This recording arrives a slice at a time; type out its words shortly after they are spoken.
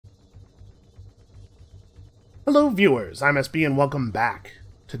Hello viewers, I'm SB and welcome back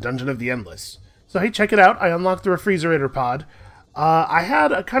to Dungeon of the Endless. So hey, check it out, I unlocked the refrigerator pod. I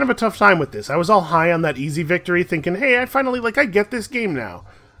had a kind of a tough time with this. I was all high on that easy victory thinking, hey, I get this game now.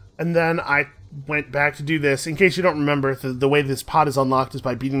 And then I went back to do this. In case you don't remember, the way this pod is unlocked is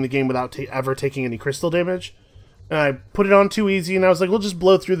by beating the game without ever taking any crystal damage. And I put it on too easy and I was like, we'll just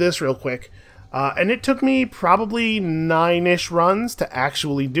blow through this real quick. And it took me probably 9-ish runs to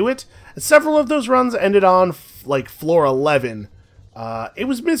actually do it. And several of those runs ended on like floor 11. It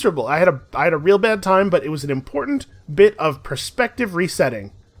was miserable. I had a real bad time, but it was an important bit of perspective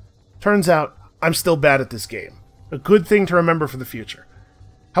resetting. Turns out I'm still bad at this game. A good thing to remember for the future.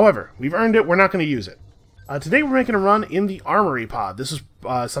 However, we've earned it. We're not going to use it. Today we're making a run in the Armory pod. This is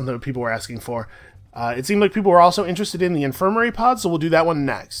something that people were asking for. It seemed like people were also interested in the Infirmary pod, so we'll do that one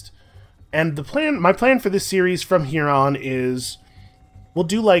next. And my plan for this series from here on is we'll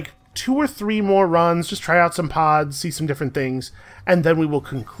do like 2 or 3 more runs, just try out some pods, see some different things, and then we will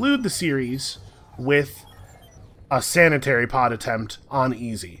conclude the series with a sanitary pod attempt on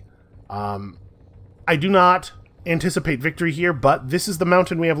easy. I do not anticipate victory here, but this is the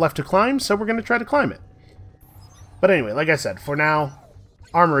mountain we have left to climb, so we're going to try to climb it. But anyway, like I said, for now,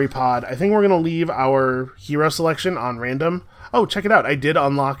 Armory pod. I think we're going to leave our hero selection on random. Oh, check it out. I did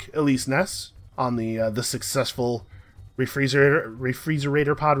unlock Elise Ness on the successful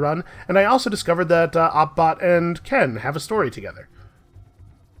refrigerator pod run, and I also discovered that Opbot and Ken have a story together.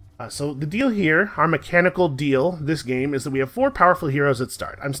 So the deal here, our mechanical deal this game, is that we have 4 powerful heroes at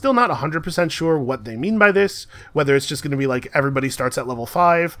start. I'm still not 100% sure what they mean by this, whether it's just going to be like everybody starts at level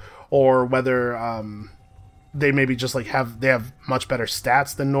 5, or whether they maybe just like they have much better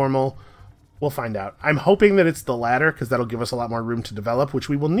stats than normal. We'll find out. I'm hoping that it's the latter, because that'll give us a lot more room to develop, which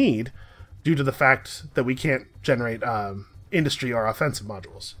we will need due to the fact that we can't generate industry or offensive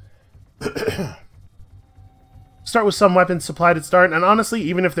modules. Start with some weapons supplied at start, and honestly,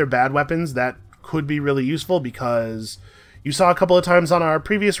 even if they're bad weapons, that could be really useful, because you saw a couple of times on our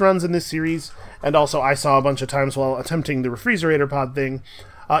previous runs in this series, and also I saw a bunch of times while attempting the refrigerator pod thing,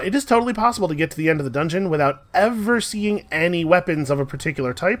 it is totally possible to get to the end of the dungeon without ever seeing any weapons of a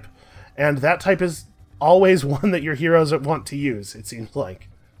particular type, and that type is always one that your heroes want to use, it seems like.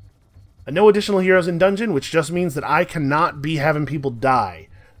 No additional heroes in dungeon, which just means that I cannot be having people die.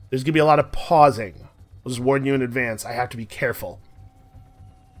 There's going to be a lot of pausing. I'll just warn you in advance, I have to be careful.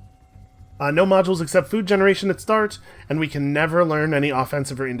 No modules except food generation at start, and we can never learn any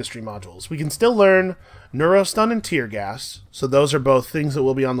offensive or industry modules. We can still learn Neurostun and Tear Gas, so those are both things that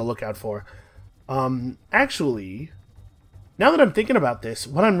we'll be on the lookout for. Actually, now that I'm thinking about this,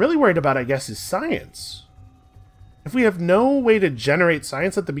 what I'm really worried about, I guess, is science. If we have no way to generate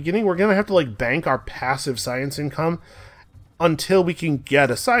science at the beginning, we're going to have to like bank our passive science income until we can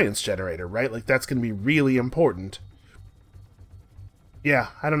get a science generator, right? Like, that's going to be really important. Yeah,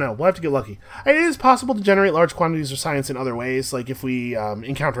 I don't know. We'll have to get lucky. It is possible to generate large quantities of science in other ways. Like, if we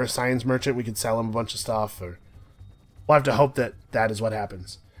encounter a science merchant, we could sell him a bunch of stuff. Or we'll have to hope that that is what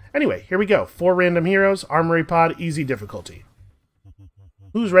happens. Anyway, here we go. 4 random heroes, Armory pod, easy difficulty.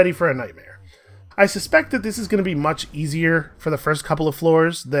 Who's ready for a nightmare? I suspect that this is going to be much easier for the first couple of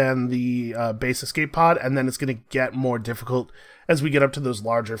floors than the base escape pod, and then it's going to get more difficult as we get up to those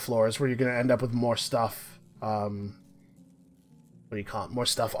larger floors where you're going to end up with more stuff, what do you call it? More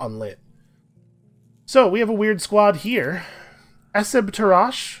stuff unlit. So, we have a weird squad here. Eseb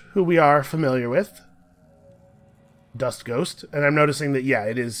Tarash, who we are familiar with. Dust Ghost, and I'm noticing that, yeah,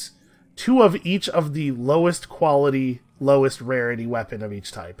 it is 2 of each of the lowest quality, lowest rarity weapon of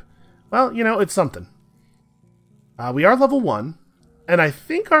each type. Well, you know, it's something. We are level 1, and I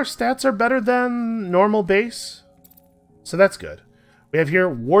think our stats are better than normal base, so that's good. We have here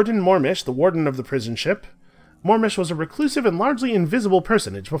Warden Mormish, the warden of the prison ship. Mormish was a reclusive and largely invisible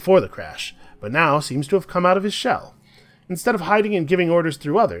personage before the crash, but now seems to have come out of his shell. Instead of hiding and giving orders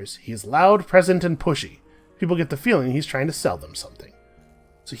through others, he is loud, present, and pushy. People get the feeling he's trying to sell them something.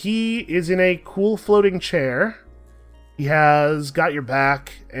 So he is in a cool floating chair. He has got your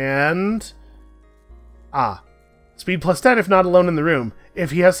back, and... speed plus 10 if not alone in the room, if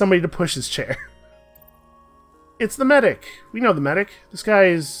he has somebody to push his chair. It's the medic. We know the medic. This guy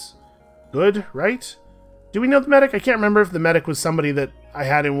is good, right? Do we know the medic? I can't remember if the medic was somebody that I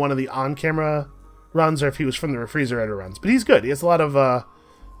had in one of the on-camera runs, or if he was from the refrigerator runs. But he's good. He has a lot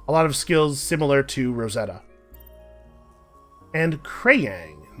of skills similar to Rosetta. And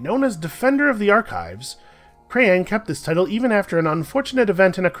Krayang, known as Defender of the Archives, Krayang kept this title even after an unfortunate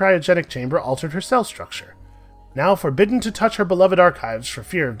event in a cryogenic chamber altered her cell structure. Now forbidden to touch her beloved archives for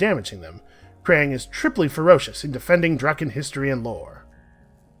fear of damaging them, Krayang is triply ferocious in defending Draken history and lore.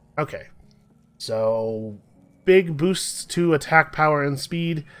 Okay, so big boosts to attack power and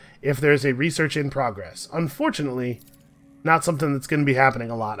speed if there's a research in progress. Unfortunately, not something that's going to be happening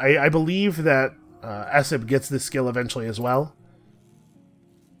a lot. I believe that Esib gets this skill eventually as well.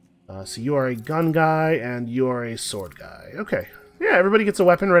 So you are a gun guy, and you are a sword guy. Okay. Yeah, everybody gets a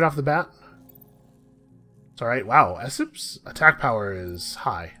weapon right off the bat. It's alright. Wow, Esib's attack power is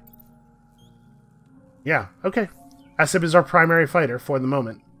high. Yeah, okay. Esib is our primary fighter for the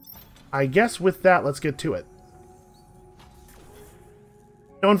moment. I guess with that, let's get to it.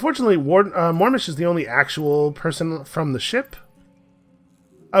 Now, unfortunately, Mormish is the only actual person from the ship.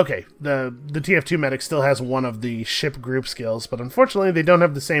 Okay, the TF2 medic still has one of the ship group skills, but unfortunately they don't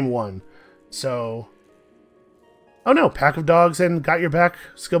have the same one. So... Oh no, Pack of Dogs and Got Your Back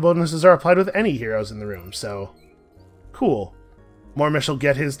skill bonuses are applied with any heroes in the room, so... Cool. Mormish will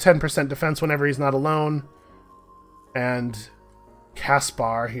get his 10% defense whenever he's not alone. And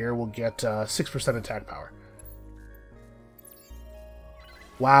Caspar here will get 6% attack power.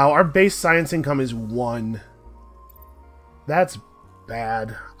 Wow, our base science income is 1. That's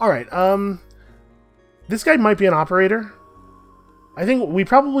bad. Alright, this guy might be an operator. I think we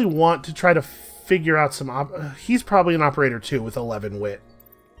probably want to try to figure out some... he's probably an operator too with 11 wit.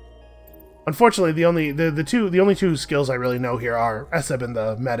 Unfortunately, the only two skills I really know here are Eseb and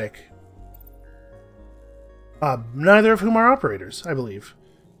the medic. Neither of whom are operators, I believe.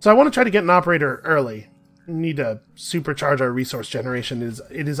 So I want to try to get an operator early. We need to supercharge our resource generation.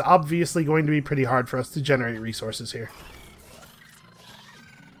 It is obviously going to be pretty hard for us to generate resources here.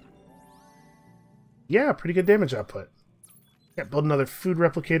 Yeah, pretty good damage output. Yeah, build another food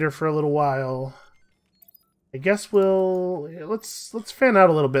replicator for a little while. I guess we'll... Let's fan out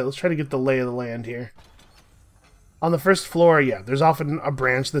a little bit. Let's try to get the lay of the land here. On the first floor, yeah, there's often a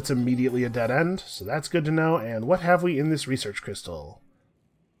branch that's immediately a dead end, so that's good to know. And what have we in this research crystal?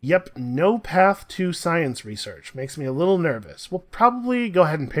 Yep, no path to science research. Makes me a little nervous. We'll probably go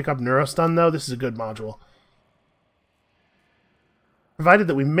ahead and pick up Neurostun, though. This is a good module. Provided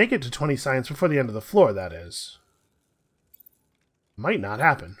that we make it to 20 science before the end of the floor, that is. Might not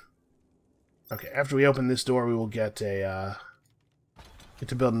happen. Okay, after we open this door, we will get to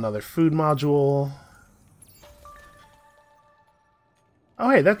build another food module. Oh,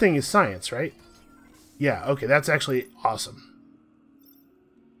 hey, that thing is science, right? Yeah, okay, that's actually awesome.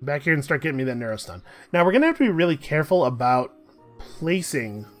 Back here and start getting me that Neurostun. Now, we're going to have to be really careful about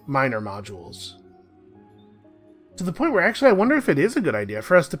placing minor modules. To the point where, actually, I wonder if it is a good idea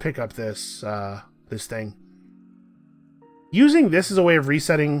for us to pick up this, this thing. Using this as a way of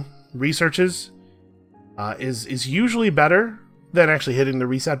resetting researches is usually better than actually hitting the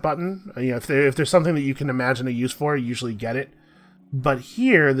reset button. You know, if there's something that you can imagine a use for, you usually get it. But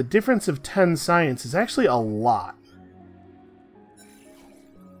here, the difference of 10 science is actually a lot.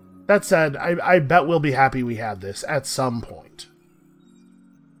 That said, I bet we'll be happy we had this at some point.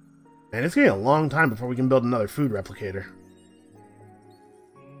 And it's going to be a long time before we can build another food replicator.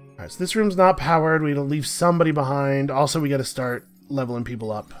 Alright, so this room's not powered. We gotta leave somebody behind. Also, we gotta start leveling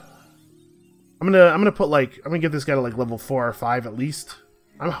people up. I'm gonna get this guy to like level 4 or 5 at least.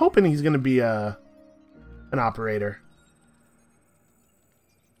 I'm hoping he's gonna be an operator.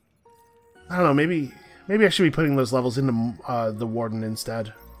 I don't know, maybe I should be putting those levels into the Warden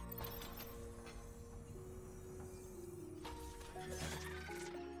instead.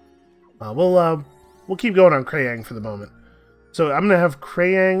 We'll keep going on Krayang for the moment. So I'm gonna have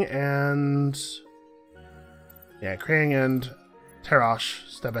Krayang and Terosh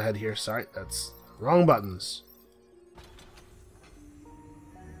step ahead here. Sorry, that's wrong buttons.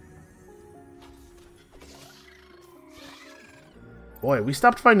 Boy, we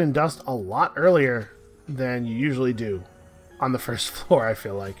stopped finding dust a lot earlier than you usually do on the first floor, I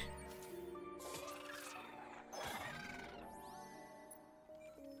feel like.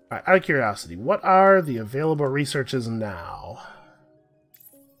 Alright, out of curiosity, what are the available researches now?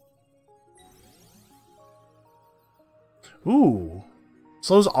 Ooh.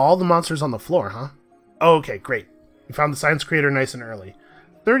 Slows all the monsters on the floor, huh? Oh, okay, great. We found the science creator nice and early.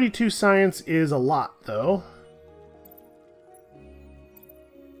 32 science is a lot, though.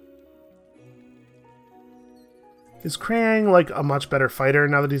 Is Krang, like, a much better fighter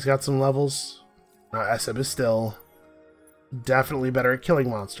now that he's got some levels? No, Eseb is still definitely better at killing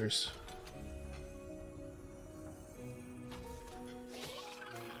monsters.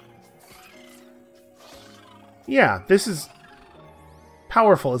 Yeah, this is...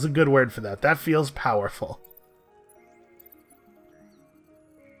 powerful is a good word for that. That feels powerful.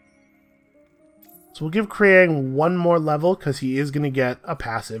 So we'll give Krang one more level, because he is going to get a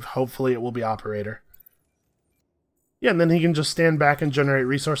passive. Hopefully it will be Operator. Yeah, and then he can just stand back and generate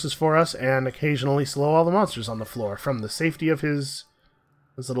resources for us and occasionally slow all the monsters on the floor from the safety of his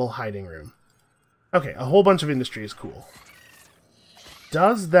little hiding room. Okay, a whole bunch of industry is cool.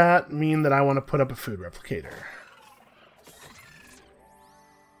 Does that mean that I want to put up a food replicator?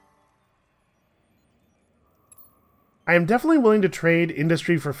 I am definitely willing to trade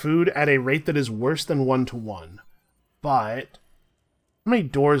industry for food at a rate that is worse than 1-to-1. But how many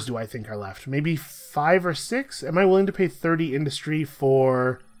doors do I think are left? Maybe 5 or 6? Am I willing to pay 30 industry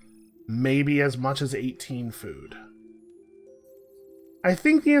for maybe as much as 18 food? I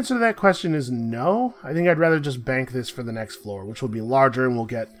think the answer to that question is no. I think I'd rather just bank this for the next floor, which will be larger and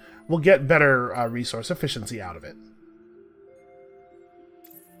we'll get better resource efficiency out of it.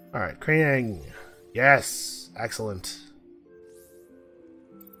 Alright, Krang. Yes! Excellent.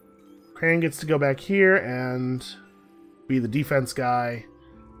 Krang gets to go back here and be the defense guy.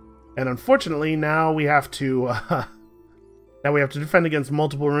 And unfortunately, now we have to defend against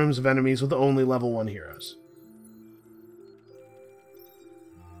multiple rooms of enemies with only level 1 heroes.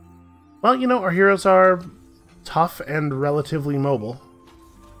 Well, you know, our heroes are tough and relatively mobile.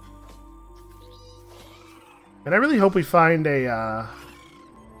 And I really hope we find a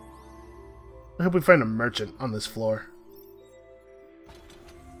merchant on this floor.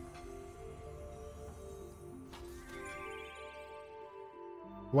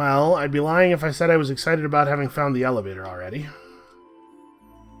 Well, I'd be lying if I said I was excited about having found the elevator already.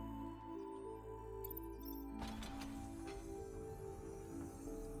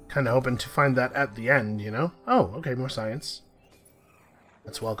 Kind of hoping to find that at the end, you know? Oh, okay, more science.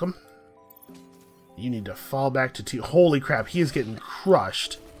 That's welcome. You need to fall back to 2. Holy crap, he is getting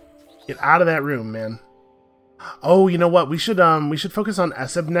crushed. Get out of that room, man. Oh, you know what? We should focus on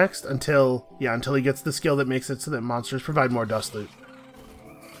Eseb next until he gets the skill that makes it so that monsters provide more dust loot.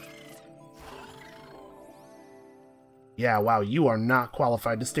 Yeah, wow, you are not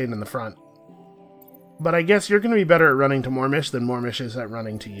qualified to stand in the front. But I guess you're going to be better at running to Mormish than Mormish is at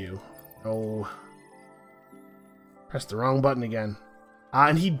running to you. Oh. Pressed the wrong button again.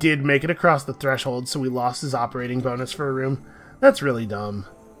 And he did make it across the threshold, so we lost his operating bonus for a room. That's really dumb.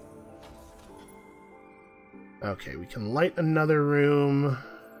 Okay, we can light another room.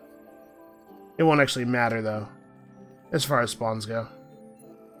 It won't actually matter, though, as far as spawns go.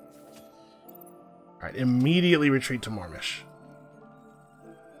 Alright, immediately retreat to Mormish.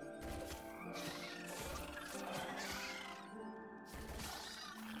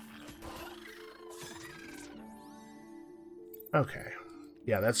 Okay.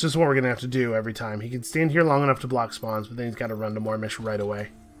 Yeah, that's just what we're going to have to do every time. He can stand here long enough to block spawns, but then he's got to run to Mormish right away.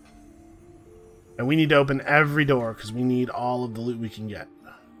 And we need to open every door, because we need all of the loot we can get.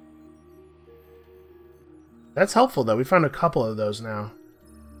 That's helpful, though. We found a couple of those now.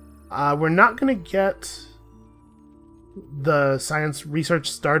 We're not going to get the science research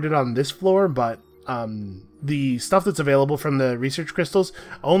started on this floor, but the stuff that's available from the research crystals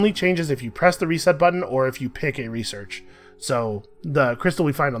only changes if you press the reset button or if you pick a research. So the crystal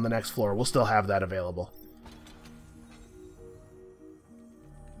we find on the next floor will still have that available.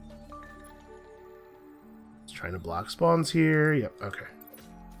 Just trying to block spawns here. Yep, okay.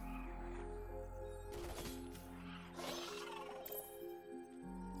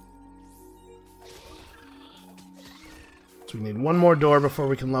 So we need one more door before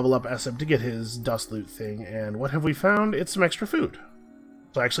we can level up Eseb to get his dust loot thing. And what have we found? It's some extra food.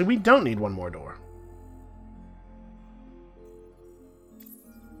 So actually we don't need one more door.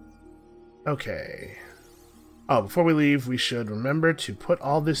 Okay. Oh, before we leave, we should remember to put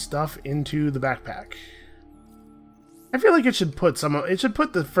all this stuff into the backpack. I feel like it should put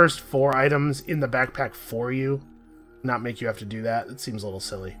the first 4 items in the backpack for you, not make you have to do that. It seems a little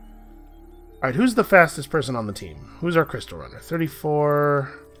silly. Alright, who's the fastest person on the team? Who's our crystal runner?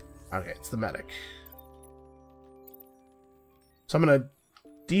 34... Okay, it's the medic. So I'm going to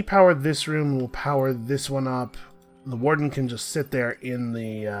depower this room, we'll power this one up. The warden can just sit there in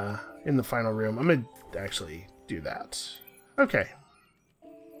the final room. I'm going to actually do that. Okay.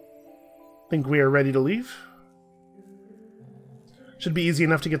 Think we are ready to leave. Should be easy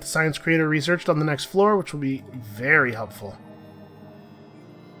enough to get the science creator researched on the next floor, which will be very helpful.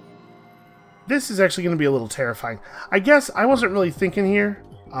 This is actually going to be a little terrifying. I guess I wasn't really thinking here.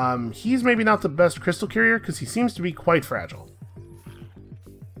 He's maybe not the best crystal carrier because he seems to be quite fragile.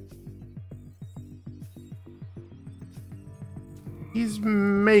 He's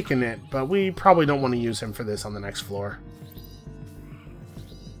making it, but we probably don't want to use him for this on the next floor.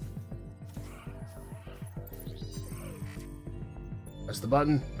 Press the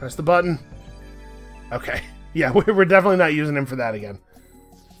button. Press the button. Okay. Yeah, we're definitely not using him for that again.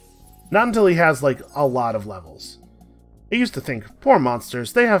 Not until he has, like, a lot of levels. I used to think, poor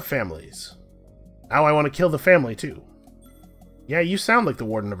monsters, they have families. Now I want to kill the family, too. Yeah, you sound like the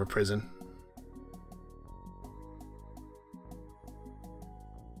warden of a prison.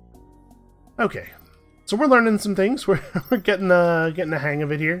 Okay, so we're learning some things. We're getting a hang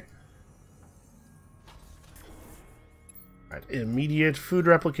of it here. Alright, immediate food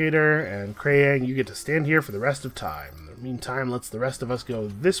replicator, and Krayang, you get to stand here for the rest of time. In the meantime, let's the rest of us go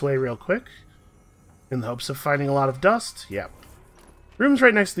this way real quick. In the hopes of finding a lot of dust. Yep. Rooms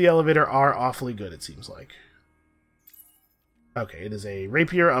right next to the elevator are awfully good, it seems like. Okay, it is a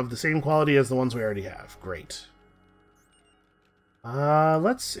rapier of the same quality as the ones we already have. Great.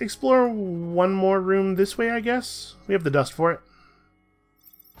 Let's explore one more room this way, I guess. We have the dust for it.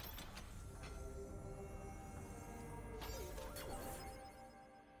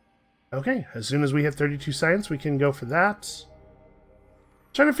 Okay, as soon as we hit 32 science, we can go for that.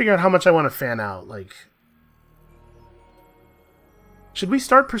 Trying to figure out how much I want to fan out, like... Should we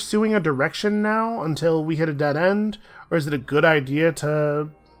start pursuing a direction now until we hit a dead end? Or is it a good idea to,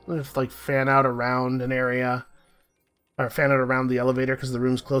 like, fan out around an area? Or fan out around the elevator because the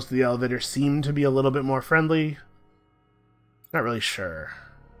rooms close to the elevator seem to be a little bit more friendly? Not really sure.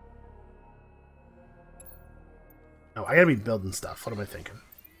 Oh, I gotta be building stuff. What am I thinking?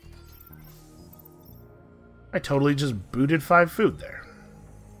 I totally just booted 5 food there.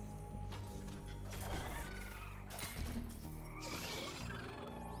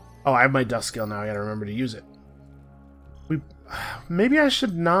 Oh, I have my dust skill now. I gotta remember to use it. Maybe I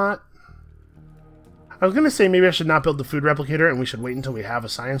should not... I was gonna say maybe I should not build the food replicator and we should wait until we have a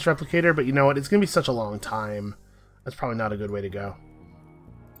science replicator, but you know what? It's gonna be such a long time. That's probably not a good way to go.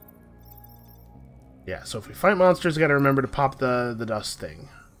 Yeah, so if we fight monsters, we gotta remember to pop the dust thing.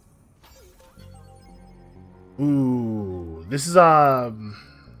 Ooh, this is a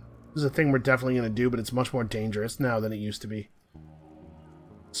thing we're definitely gonna do, but it's much more dangerous now than it used to be.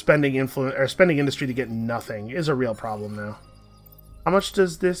 Spending industry to get nothing is a real problem now. How much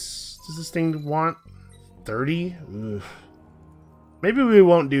does this thing want? 30? Oof. Maybe we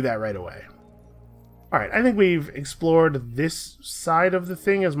won't do that right away. Alright, I think we've explored this side of the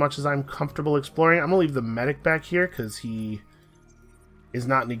thing as much as I'm comfortable exploring. I'm gonna leave the medic back here because he is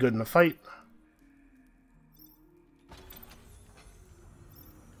not any good in a fight.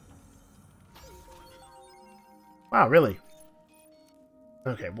 Wow, really?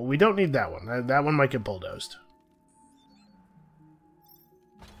 Okay, well, we don't need that one. That one might get bulldozed.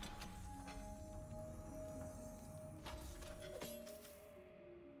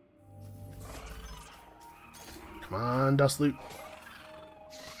 Come on, dust loot.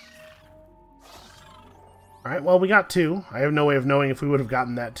 Alright, well, we got 2. I have no way of knowing if we would have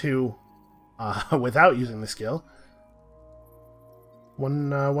gotten that 2 without using the skill.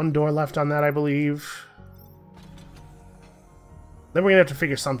 One door left on that, I believe. Then we're going to have to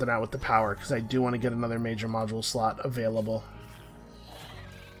figure something out with the power, because I do want to get another major module slot available.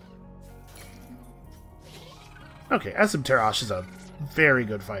 Okay, Esubterosh is a very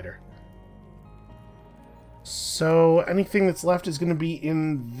good fighter. So, anything that's left is going to be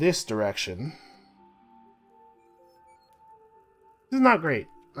in this direction. This is not great.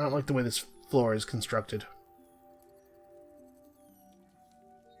 I don't like the way this floor is constructed.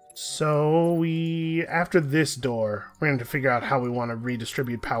 So, after this door, we're going to figure out how we want to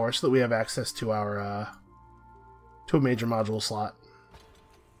redistribute power so that we have access to our, to a major module slot.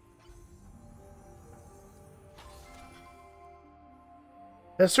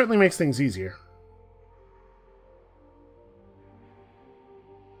 That certainly makes things easier.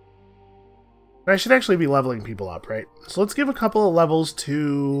 I should actually be leveling people up, right? So let's give a couple of levels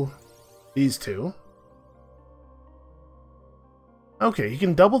to these 2. Okay, he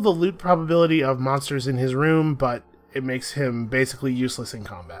can double the loot probability of monsters in his room, but it makes him basically useless in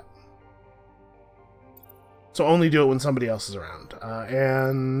combat. So only do it when somebody else is around.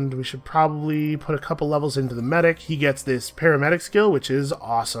 And we should probably put a couple levels into the medic. He gets this paramedic skill, which is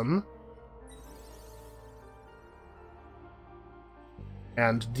awesome.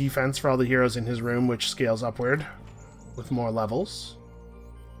 And defense for all the heroes in his room, which scales upward with more levels.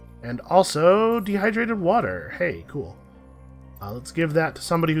 And also dehydrated water. Hey, cool. Let's give that to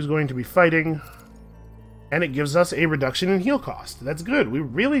somebody who's going to be fighting. And it gives us a reduction in heal cost. That's good. We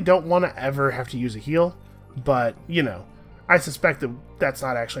really don't want to ever have to use a heal. But, you know, I suspect that that's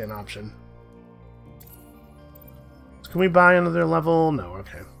not actually an option. So can we buy another level? No,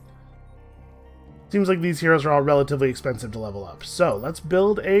 okay. Seems like these heroes are all relatively expensive to level up. So, let's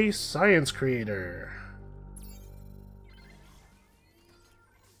build a science creator.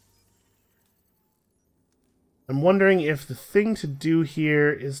 I'm wondering if the thing to do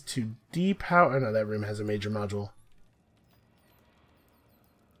here is to depower... Oh, no, that room has a major module.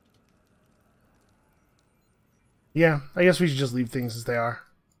 Yeah, I guess we should just leave things as they are.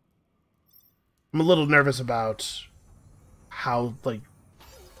 I'm a little nervous about how, like,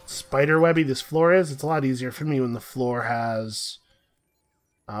 spiderwebby this floor is. It's a lot easier for me when the floor has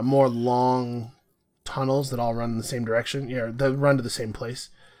more long tunnels that all run in the same direction. Yeah, that run to the same place.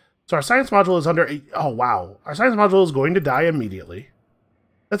 So our science module is under... Oh, wow. Our science module is going to die immediately.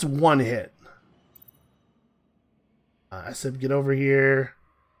 That's one hit. I said get over here.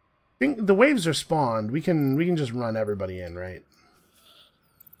 I think the waves are spawned. We can just run everybody in, right?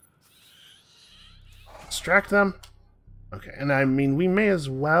 Distract them. Okay, and I mean, we may as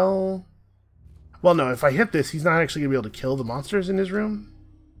well... Well, no, if I hit this, he's not actually going to be able to kill the monsters in his room.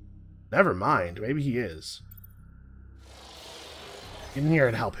 Never mind. Maybe he is. Get in here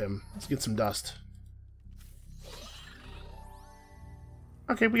and help him. Let's get some dust.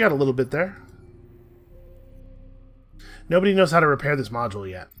 Okay, we got a little bit there. Nobody knows how to repair this module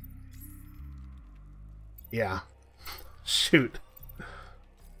yet. Yeah. Shoot.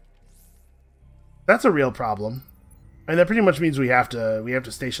 That's a real problem. And that pretty much means we have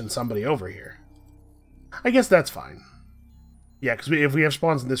to station somebody over here. I guess that's fine. Yeah, because if we have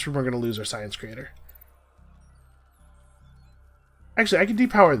spawns in this room, we're going to lose our science creator. Actually, I can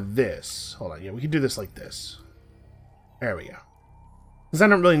depower this. Hold on, yeah, we can do this like this. There we go. Because I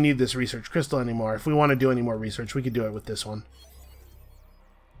don't really need this research crystal anymore. If we want to do any more research, we could do it with this one.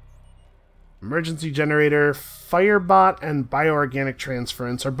 Emergency generator, firebot, and bioorganic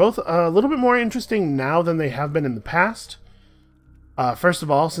transference are both a little bit more interesting now than they have been in the past. First of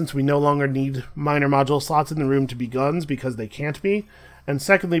all, since we no longer need minor module slots in the room to be guns because they can't be. And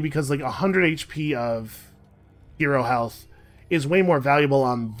secondly, because like 100 HP of hero health is way more valuable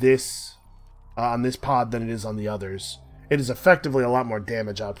on this pod than it is on the others. It is effectively a lot more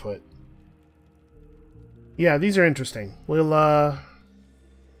damage output. Yeah, these are interesting. We'll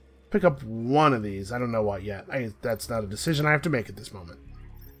pick up one of these. I don't know what yet. That's not a decision I have to make at this moment.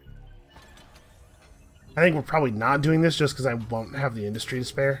 I think we're probably not doing this just because I won't have the industry to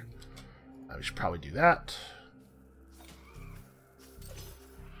spare. We should probably do that.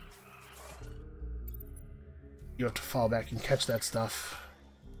 You have to fall back and catch that stuff.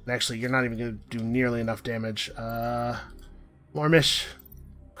 And actually, you're not even going to do nearly enough damage. Mormish.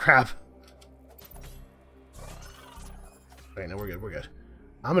 Crap. Wait, no, we're good, we're good.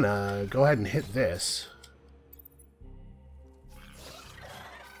 I'm going to go ahead and hit this.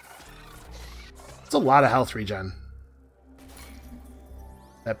 It's a lot of health regen.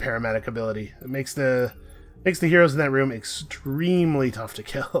 That paramedic ability. It makes the heroes in that room extremely tough to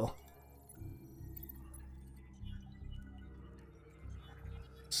kill.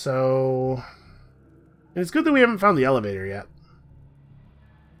 So... And it's good that we haven't found the elevator yet.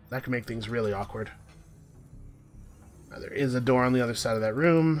 That could make things really awkward. Now, there is a door on the other side of that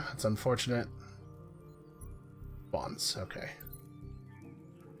room. That's unfortunate. Bonds, okay.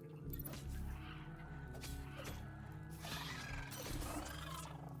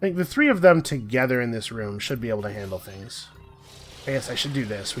 I think the three of them together in this room should be able to handle things. I guess I should do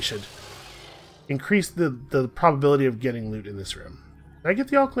this. We should increase the probability of getting loot in this room. Did I get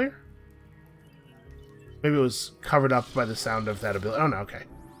the all clear? Maybe it was covered up by the sound of that ability. Oh, no, okay.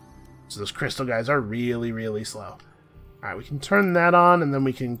 So those crystal guys are really, really slow. Alright, we can turn that on, and then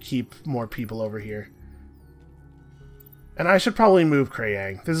we can keep more people over here. And I should probably move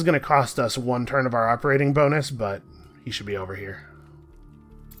Krayang. This is going to cost us one turn of our operating bonus, but he should be over here.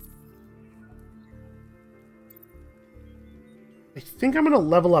 I think I'm going to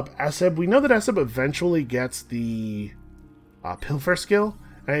level up Eseb. We know that Eseb eventually gets the Pilfer skill.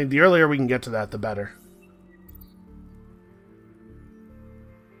 And the earlier we can get to that, the better.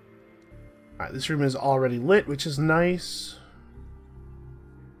 Alright, this room is already lit, which is nice.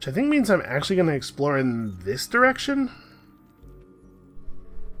 Which I think means I'm actually going to explore in this direction.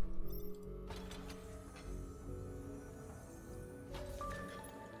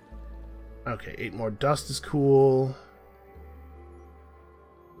 Okay, 8 more dust is cool.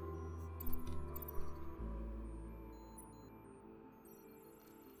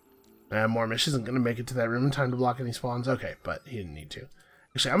 Mormish isn't going to make it to that room in time to block any spawns. Okay, but he didn't need to.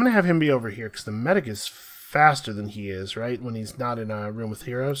 Actually, I'm going to have him be over here, because the medic is faster than he is, right? When he's not in a room with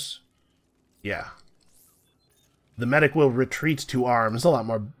heroes. Yeah. The medic will retreat to arms a lot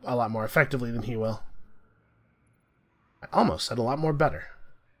more effectively than he will. I almost said a lot more better.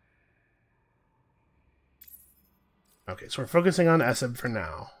 Okay, so we're focusing on Eseb for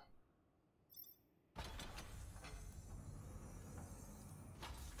now.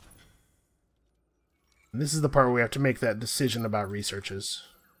 And this is the part where we have to make that decision about researches.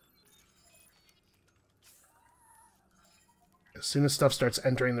 As soon as stuff starts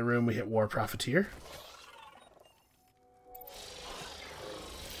entering the room, we hit War Profiteer.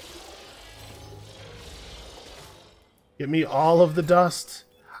 Get me all of the dust.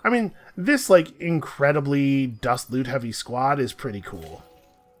 I mean, this, like, incredibly dust loot heavy squad is pretty cool.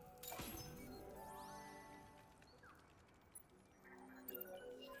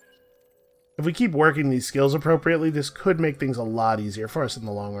 If we keep working these skills appropriately, this could make things a lot easier for us in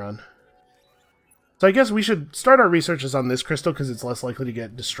the long run. So I guess we should start our researches on this crystal because it's less likely to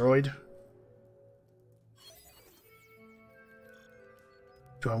get destroyed.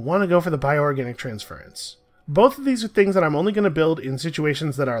 Do I want to go for the bioorganic transference? Both of these are things that I'm only going to build in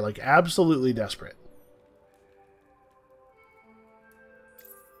situations that are, like, absolutely desperate.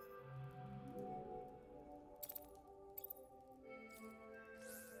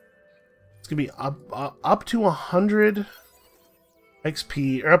 It's going to be up to 100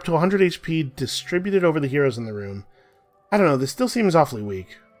 XP, or up to 100 HP distributed over the heroes in the room. I don't know, this still seems awfully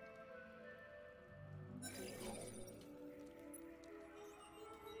weak.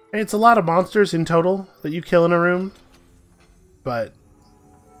 It's a lot of monsters in total that you kill in a room, but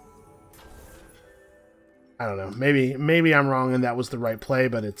I don't know. Maybe I'm wrong and that was the right play,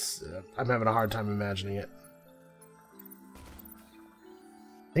 but it's I'm having a hard time imagining it.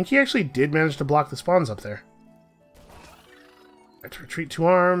 I think he actually did manage to block the spawns up there. Right, to retreat 2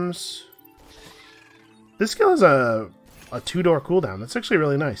 arms. This skill has a 2-door cooldown. That's actually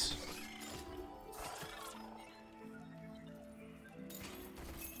really nice.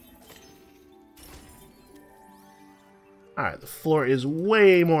 Alright, the floor is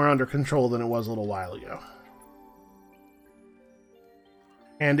way more under control than it was a little while ago.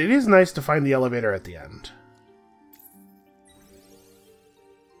 And it is nice to find the elevator at the end.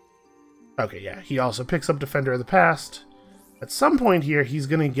 Okay, yeah, he also picks up Defender of the Past. At some point here, he's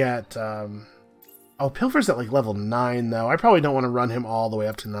going to get... Oh, Pilfer's at, like, level 9, though. I probably don't want to run him all the way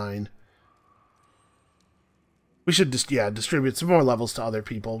up to 9. We should just, yeah, distribute some more levels to other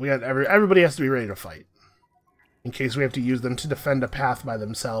people. We got everybody has to be ready to fight. In case we have to use them to defend a path by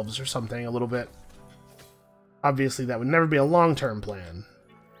themselves or something a little bit. Obviously, that would never be a long-term plan.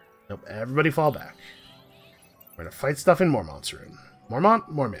 Nope, everybody fall back. We're going to fight stuff in Mormont's room. Mormont,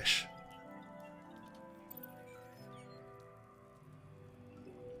 Mormish.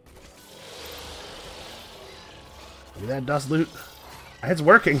 Look at that dust loot. It's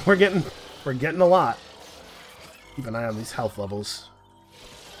working. We're getting a lot. Keep an eye on these health levels.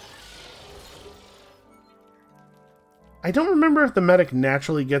 I don't remember if the medic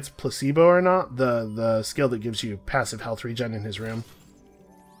naturally gets placebo or not, the skill that gives you passive health regen in his room.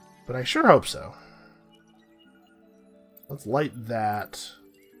 But I sure hope so. Let's light that.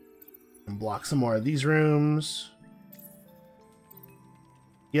 And block some more of these rooms.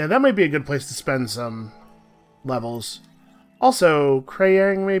 Yeah, that might be a good place to spend some levels. Also,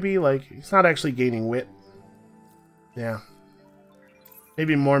 Krayang maybe, like, he's not actually gaining wit. Yeah.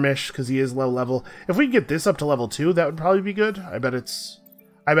 Maybe Mormish, because he is low level. If we get this up to level 2, that would probably be good. I bet it's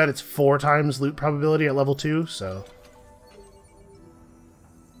 4 times loot probability at level 2, so...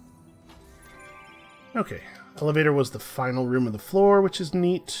 Okay. Elevator was the final room of the floor, which is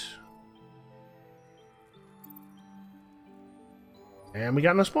neat. And we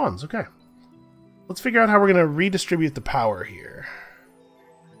got no spawns, okay. Let's figure out how we're going to redistribute the power here.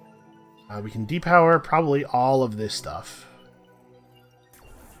 We can depower probably all of this stuff.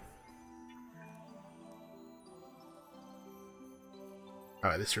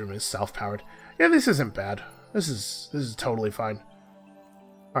 Alright, this room is self-powered. Yeah, this isn't bad. This is totally fine.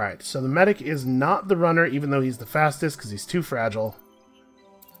 Alright, so the medic is not the runner, even though he's the fastest, because he's too fragile.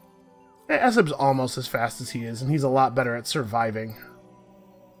 Eseb's almost as fast as he is, and he's a lot better at surviving.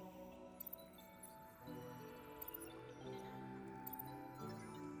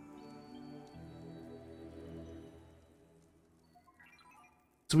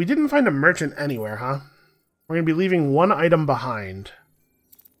 So we didn't find a merchant anywhere, huh? We're going to be leaving 1 item behind.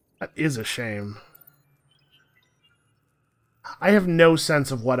 That is a shame. I have no sense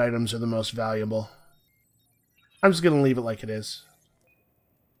of what items are the most valuable. I'm just going to leave it like it is.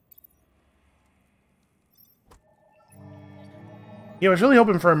 Yeah, I was really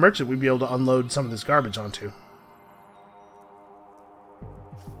hoping for a merchant we'd be able to unload some of this garbage onto.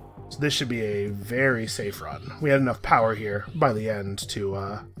 So this should be a very safe run. We had enough power here by the end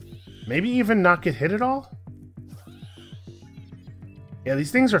to maybe even not get hit at all. Yeah,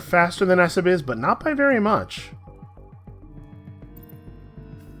 these things are faster than Eseb is, but not by very much.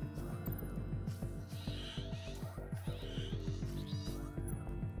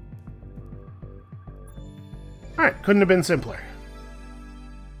 Alright, couldn't have been simpler.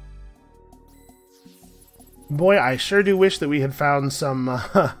 Boy, I sure do wish that we had found some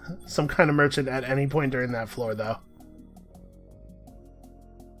kind of merchant at any point during that floor, though.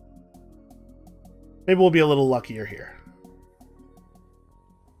 Maybe we'll be a little luckier here.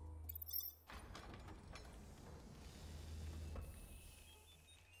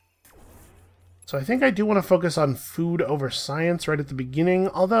 So I think I do want to focus on food over science right at the beginning,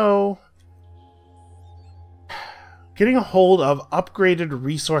 although getting a hold of upgraded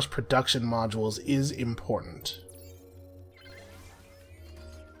resource production modules is important.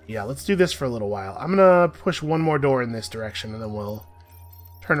 Yeah, let's do this for a little while. I'm going to push one more door in this direction, and then we'll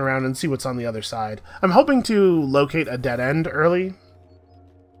turn around and see what's on the other side. I'm hoping to locate a dead end early.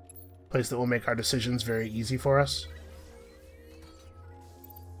 Place that will make our decisions very easy for us.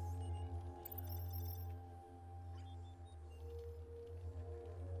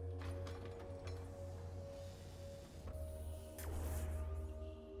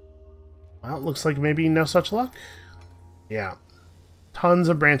 Well, it looks like maybe no such luck. Yeah. Tons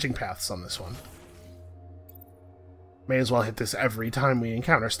of branching paths on this one. May as well hit this every time we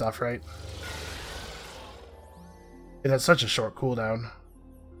encounter stuff, right? It has such a short cooldown.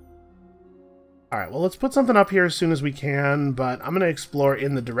 Alright, well, let's put something up here as soon as we can, but I'm going to explore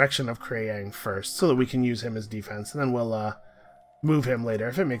in the direction of Krayang first, so that we can use him as defense, and then we'll move him later,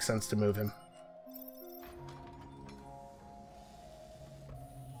 if it makes sense to move him.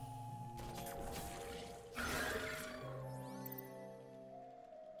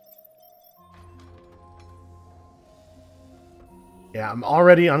 Yeah, I'm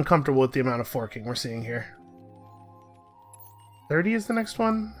already uncomfortable with the amount of forking we're seeing here. 30 is the next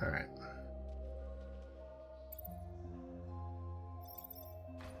one? Alright.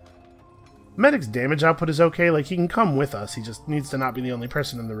 Medic's damage output is okay, like he can come with us, he just needs to not be the only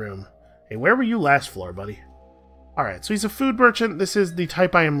person in the room. Hey, where were you last floor, buddy? Alright, so he's a food merchant. This is the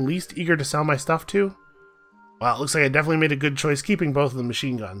type I am least eager to sell my stuff to. Well, it looks like I definitely made a good choice keeping both of the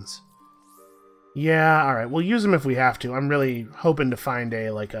machine guns. Yeah, alright, we'll use them if we have to. I'm really hoping to find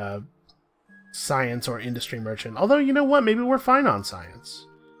a science or industry merchant. Although, you know what? Maybe we're fine on science.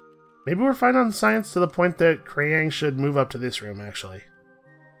 Maybe we're fine on science to the point that Krayang should move up to this room, actually.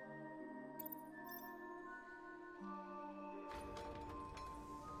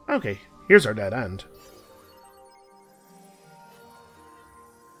 Okay, here's our dead end.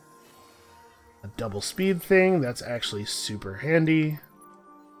 A double speed thing, that's actually super handy.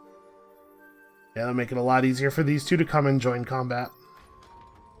 Yeah, that'll make it a lot easier for these two to come and join combat.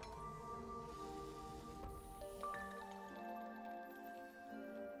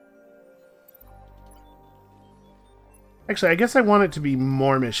 Actually, I guess I want it to be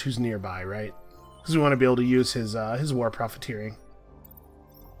Mormish who's nearby, right? Because we want to be able to use his war profiteering.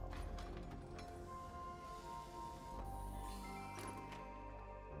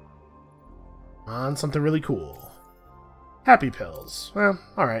 On something really cool. Happy pills. Well,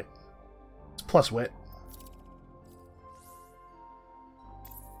 alright. It's plus wit.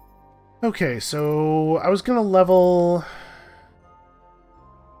 Okay, so I was gonna level...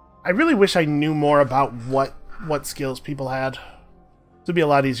 I really wish I knew more about what skills people had. This would be a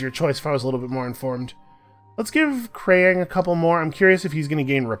lot easier choice if I was a little bit more informed. Let's give Krayang a couple more. I'm curious if he's gonna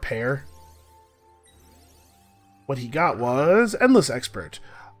gain repair. What he got was Endless Expert.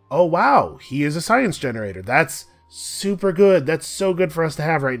 Oh wow, he is a science generator. That's super good. That's so good for us to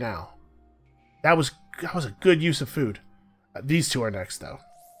have right now. That was a good use of food. These two are next, though.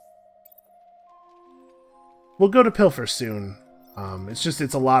 We'll go to Pilfer soon.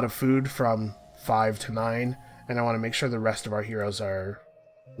 It's a lot of food from 5 to 9, and I want to make sure the rest of our heroes are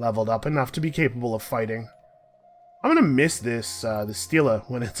leveled up enough to be capable of fighting. I'm gonna miss this Stela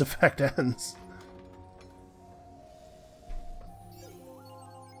when its effect ends.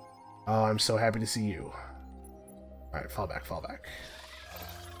 Oh, I'm so happy to see you. Alright, fall back, fall back.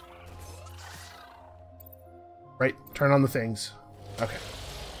 Right, turn on the things. Okay.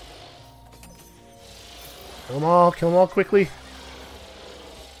 Kill them all quickly.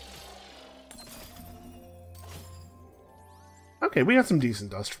 Okay, we got some decent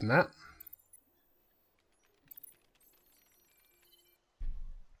dust from that.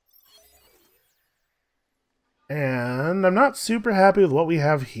 And I'm not super happy with what we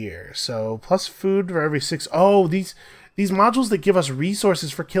have here. So, plus food for every 6... Oh, these modules that give us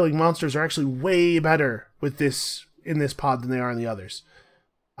resources for killing monsters are actually way better with this in this pod than they are in the others.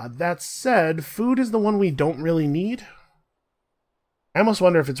 That said, food is the one we don't really need. I almost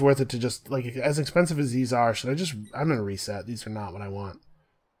wonder if it's worth it to just, like, as expensive as these are, should I just... I'm going to reset. These are not what I want.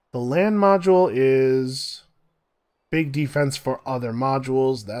 The land module is big defense for other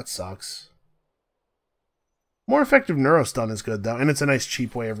modules. That sucks. More effective neurostun is good, though, and it's a nice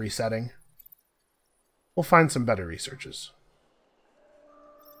cheap way of resetting. We'll find some better researches.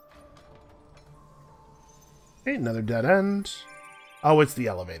 Okay, another dead end. Oh, it's the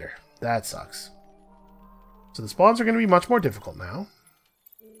elevator. That sucks. So the spawns are going to be much more difficult now.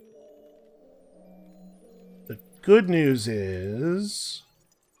 The good news is...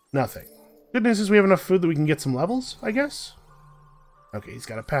 nothing. Good news is we have enough food that we can get some levels, I guess. Okay, he's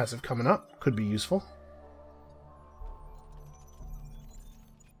got a passive coming up. Could be useful.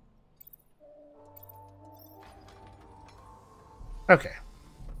 Okay.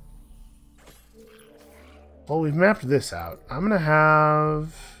 Well, we've mapped this out. I'm gonna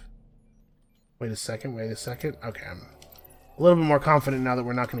have... Wait a second, wait a second. Okay, I'm a little bit more confident now that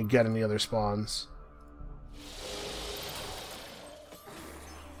we're not going to get any other spawns.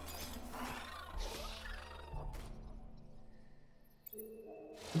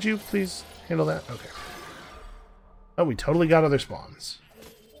 Would you please handle that? Okay. Oh, we totally got other spawns.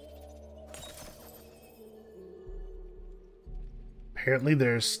 Apparently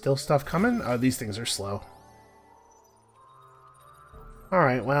there's still stuff coming. Oh, these things are slow.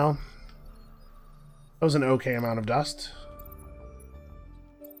 Alright, well... That was an okay amount of dust.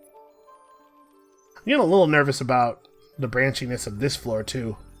 I'm getting a little nervous about the branchiness of this floor,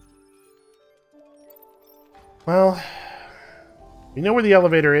 too. Well... We know where the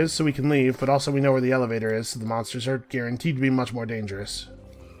elevator is, so we can leave, but also we know where the elevator is, so the monsters are guaranteed to be much more dangerous.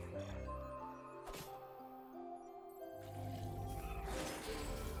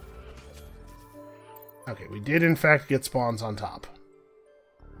 Okay, we did in fact get spawns on top.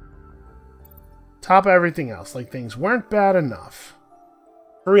 Top of everything else, like things weren't bad enough.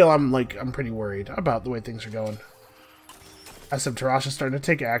 For real, I'm pretty worried about the way things are going. Sort-of-Tower-Defense-sort-of-roguelite is starting to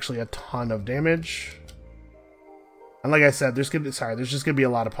take actually a ton of damage. And like I said, there's just gonna be a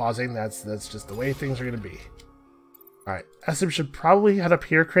lot of pausing. That's just the way things are gonna be. Alright, Sort-of-Tower-Defense should probably head up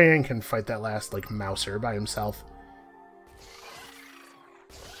here. Crayon can fight that last, like, mouser by himself.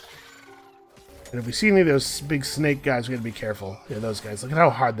 And if we see any of those big snake guys, we gotta be careful. Yeah, those guys. Look at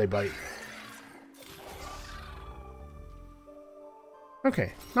how hard they bite.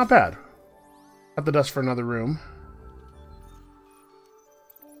 Okay, not bad. Got the dust for another room.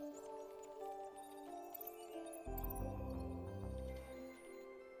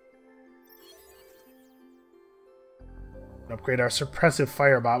 Upgrade our suppressive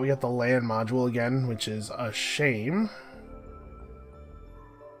firebot. We got the land module again, which is a shame.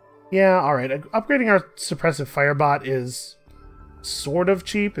 Yeah, alright. Upgrading our suppressive firebot is sort of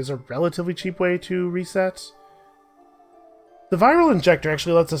cheap, is a relatively cheap way to reset. The viral injector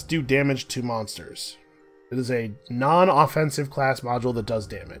actually lets us do damage to monsters. It is a non-offensive class module that does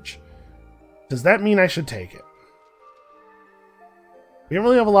damage. Does that mean I should take it? We don't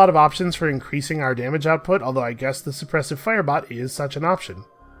really have a lot of options for increasing our damage output, although I guess the suppressive firebot is such an option.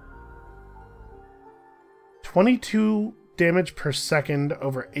 22 damage per second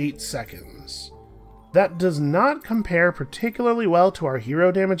over 8 seconds. That does not compare particularly well to our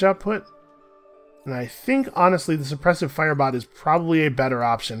hero damage output, and I think, honestly, the suppressive firebot is probably a better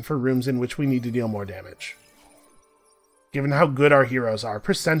option for rooms in which we need to deal more damage. Given how good our heroes are,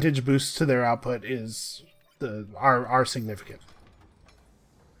 percentage boosts to their output are significant.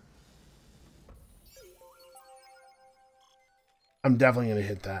 I'm definitely going to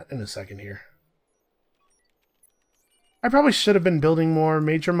hit that in a second here. I probably should have been building more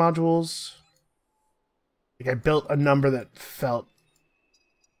major modules. Like, I built a number that felt...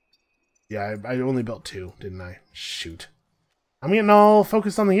 Yeah, I only built 2, didn't I? Shoot. I'm getting all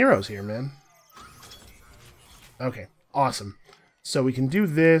focused on the heroes here, man. Okay, awesome. So we can do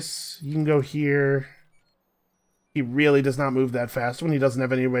this. You can go here. He really does not move that fast when he doesn't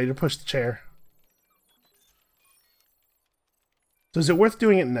have any way to push the chair. So is it worth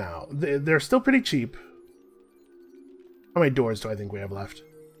doing it now? They're still pretty cheap. How many doors do I think we have left?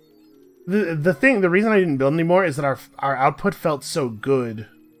 The reason I didn't build anymore is that our output felt so good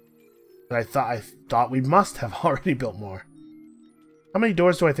that I thought we must have already built more. How many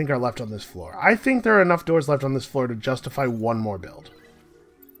doors do I think are left on this floor? I think there are enough doors left on this floor to justify one more build.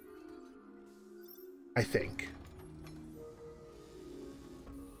 I think.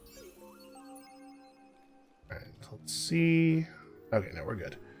 Alright, let's see... Okay, no, we're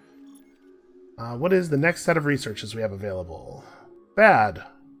good. What is the next set of researches we have available? Bad.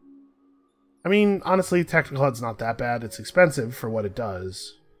 I mean, honestly, Technical HUD's not that bad. It's expensive for what it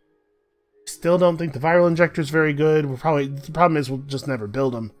does. Still don't think the viral injector is very good. The problem is we'll just never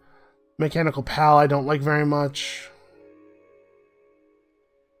build them. Mechanical Pal I don't like very much.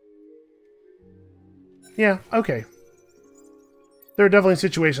 Yeah, okay. There are definitely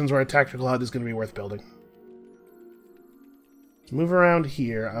situations where a Tactical HUD is going to be worth building. Move around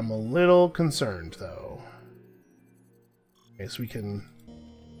here. I'm a little concerned, though. Okay, so we can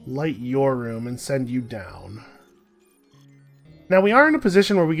light your room and send you down. Now, we are in a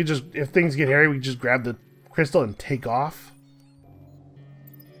position where we could just, if things get hairy, we can just grab the crystal and take off.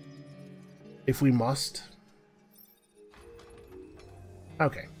 If we must.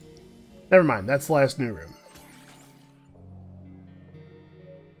 Okay. Never mind, that's the last new room.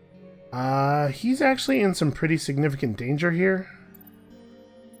 He's actually in some pretty significant danger here.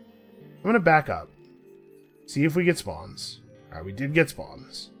 I'm gonna back up. See if we get spawns. Alright, we did get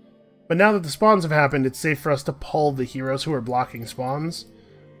spawns. But now that the spawns have happened, it's safe for us to pull the heroes who are blocking spawns.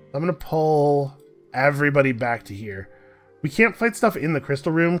 I'm gonna pull everybody back to here. We can't fight stuff in the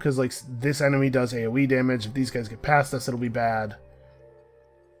crystal room, because like this enemy does AoE damage. If these guys get past us, it'll be bad.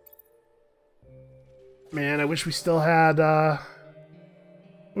 Man, I wish we still had, that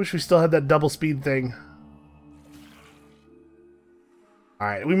double speed thing.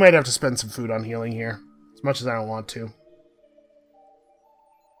 Alright, we might have to spend some food on healing here. As much as I don't want to.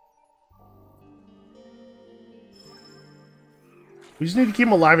 We just need to keep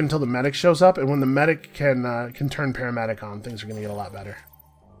him alive until the medic shows up, and when the medic can turn paramedic on, things are going to get a lot better.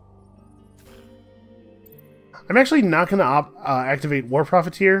 I'm actually not going to activate War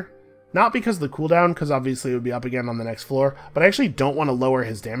Profiteer, not because of the cooldown, because obviously it would be up again on the next floor, but I actually don't want to lower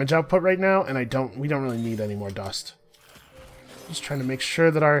his damage output right now, and we don't really need any more dust. Just trying to make sure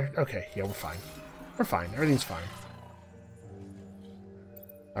that okay, yeah, we're fine. We're fine. Everything's fine.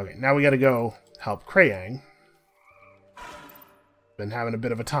 Okay, now we got to go help Krayang. Been having a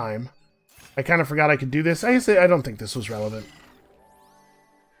bit of a time. I kind of forgot I could do this. I don't think this was relevant.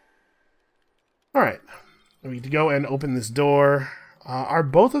 Alright. We need to go and open this door. Are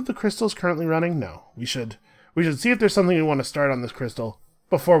both of the crystals currently running? No. We should see if there's something we want to start on this crystal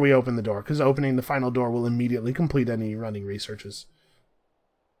before we open the door, because opening the final door will immediately complete any running researches.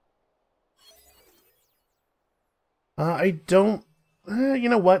 I don't... you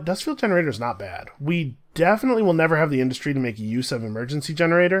know what? Dustfield Generator's not bad. We definitely will never have the industry to make use of Emergency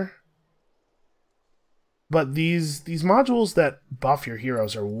Generator. But these modules that buff your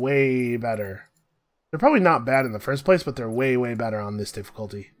heroes are way better. They're probably not bad in the first place, but they're way, way better on this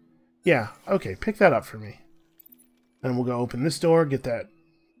difficulty. Yeah, okay, pick that up for me. And we'll go open this door, get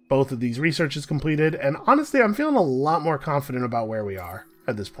both of these researches completed, and honestly, I'm feeling a lot more confident about where we are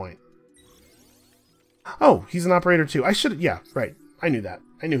at this point. Oh, he's an operator too. Yeah, right. I knew that.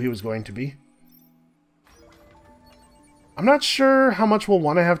 I knew he was going to be. I'm not sure how much we'll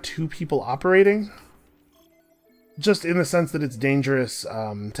want to have two people operating. Just in the sense that it's dangerous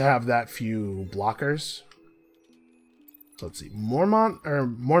to have that few blockers. So let's see.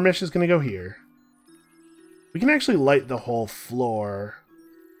 Mormish is going to go here. We can actually light the whole floor.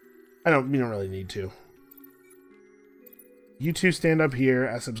 We don't really need to. You two stand up here.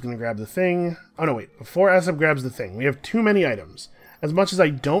 Asab's going to grab the thing. Oh no, wait. Before Asab grabs the thing, we have too many items. As much as I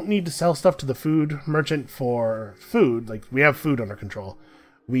don't need to sell stuff to the food merchant for food, like we have food under control,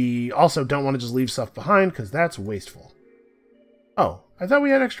 we also don't want to just leave stuff behind because that's wasteful. Oh, I thought we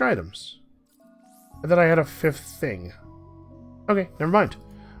had extra items. I thought I had a fifth thing. Okay, never mind.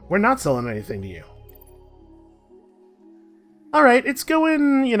 We're not selling anything to you. Alright, it's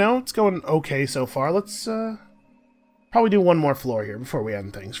going, it's going okay so far. Let's probably do one more floor here before we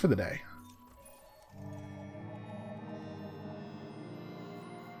end things for the day.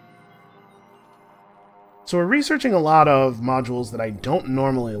 So we're researching a lot of modules that I don't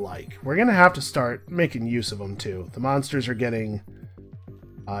normally like. We're going to have to start making use of them too. The monsters are getting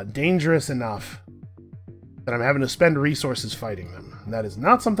dangerous enough that I'm having to spend resources fighting them. And that is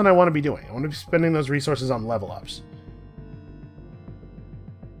not something I want to be doing. I want to be spending those resources on level ups.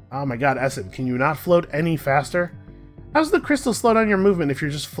 Oh my god, Essed, can you not float any faster? How's the crystal slow down your movement if you're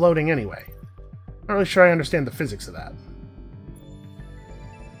just floating anyway? I'm not really sure I understand the physics of that.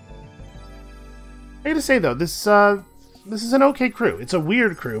 I gotta say though, this is an okay crew. It's a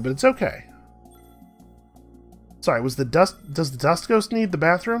weird crew, but it's okay. Sorry, does the Dust Ghost need the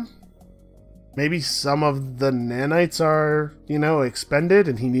bathroom? Maybe some of the nanites are, expended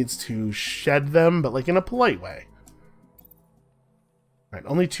and he needs to shed them, but like in a polite way. Right,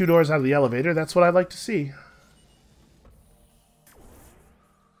 only 2 doors out of the elevator. That's what I'd like to see.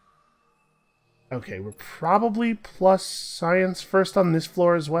 Okay, we're probably plus science first on this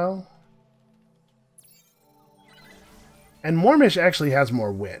floor as well. And Mormish actually has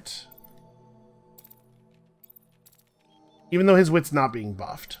more wit. Even though his wit's not being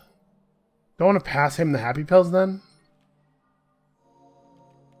buffed. Don't want to pass him the happy pills then?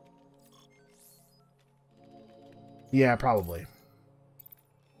 Yeah, probably.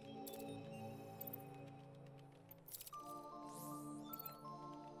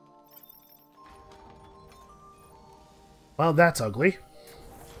 Well, that's ugly.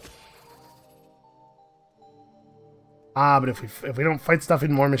 But if we don't fight stuff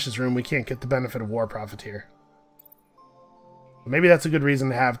in Mormish's room, we can't get the benefit of War Profiteer. Maybe that's a good reason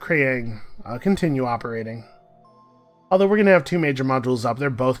to have Krayang continue operating. Although we're going to have two major modules up. They're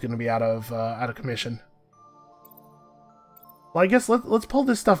both going to be out of commission. Well, I guess let's pull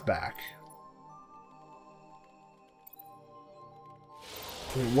this stuff back.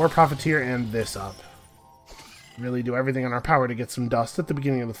 War Profiteer and this up. Really do everything in our power to get some dust at the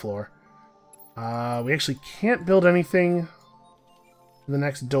beginning of the floor. We actually can't build anything to the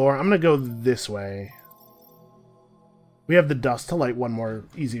next door. I'm going to go this way. We have the dust to light one more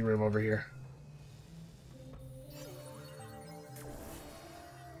easy room over here.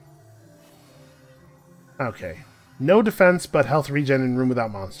 Okay. No defense, but health regen in room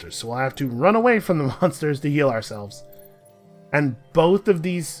without monsters. So we'll have to run away from the monsters to heal ourselves. And both of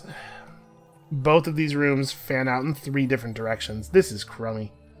these rooms fan out in 3 different directions. This is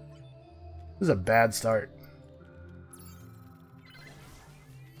crummy. This is a bad start.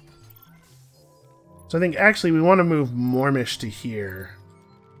 So I think actually we want to move Mormish to here.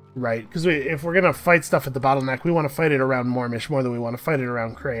 Right? Because if we're going to fight stuff at the bottleneck, we want to fight it around Mormish more than we want to fight it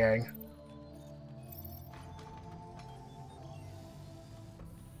around Krayang.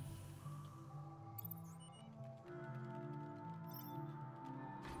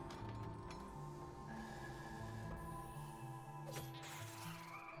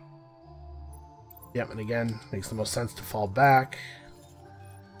 Yep, and again, makes the most sense to fall back.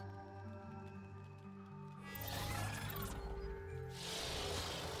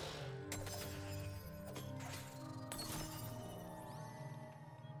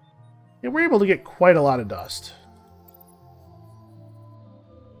 Yeah, we're able to get quite a lot of dust.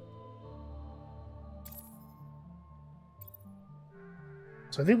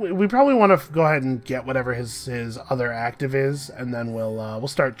 So I think we probably want to go ahead and get whatever his other active is, and then we'll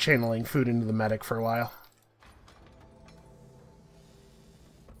start channeling food into the medic for a while.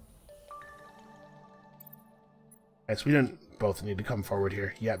 Yes, we didn't both need to come forward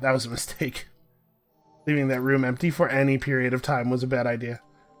here. Yeah, that was a mistake. Leaving that room empty for any period of time was a bad idea.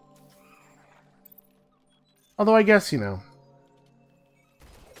 Although I guess, you know,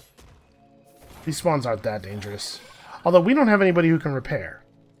 these spawns aren't that dangerous. Although we don't have anybody who can repair.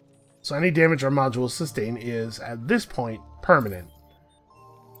 So any damage our modules sustain is, at this point, permanent.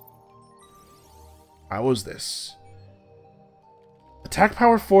 How was this? Attack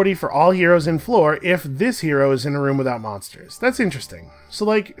power 40 for all heroes in floor if this hero is in a room without monsters. That's interesting. So,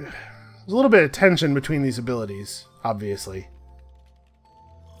 like, there's a little bit of tension between these abilities, obviously.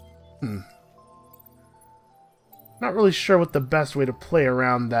 Not really sure what the best way to play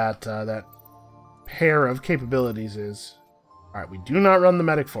around that pair of capabilities is. Alright, we do not run the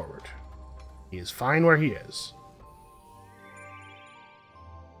medic forward. He is fine where he is.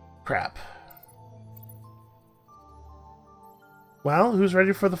 Crap. Well, who's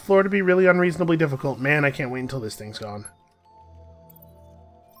ready for the floor to be really unreasonably difficult? Man, I can't wait until this thing's gone.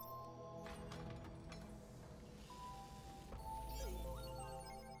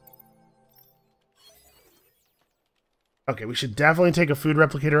 Okay, we should definitely take a food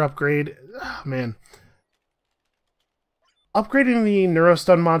replicator upgrade. Oh, man. Upgrading the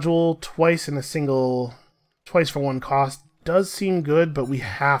Neurostun module twice for one cost does seem good, but we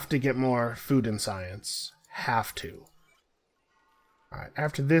have to get more food and science. Have to. Alright,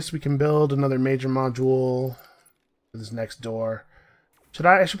 after this we can build another major module for this next door.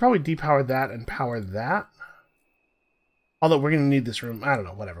 I should probably depower that and power that. Although we're going to need this room. I don't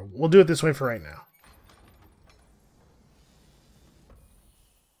know, whatever. We'll do it this way for right now.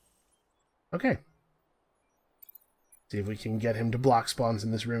 Okay. See if we can get him to block spawns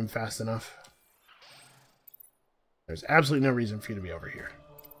in this room fast enough. There's absolutely no reason for you to be over here.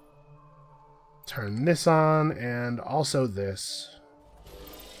 Turn this on, and also this.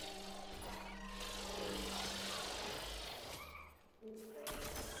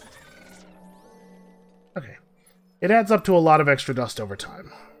 Okay. It adds up to a lot of extra dust over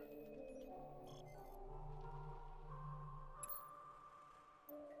time.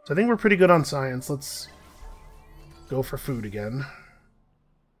 So I think we're pretty good on science. Let's go for food again.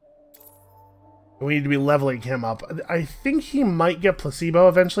 We need to be leveling him up. I think he might get placebo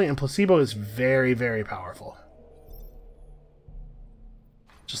eventually, and placebo is very, very powerful.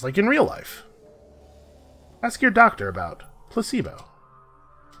 Just like in real life. Ask your doctor about placebo.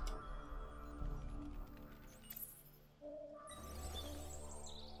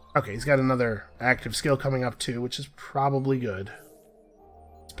 Okay, he's got another active skill coming up too, which is probably good.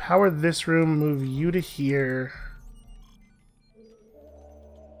 Let's power this room, move you to here.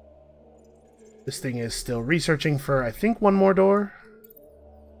 This thing is still researching for, I think, one more door.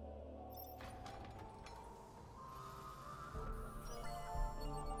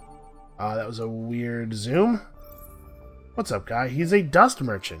 That was a weird zoom. What's up, guy? He's a dust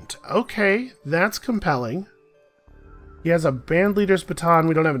merchant. Okay, that's compelling. He has a band leader's baton.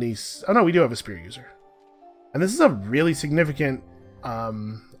 We don't have any... Oh, no, we do have a spear user. And this is a really significant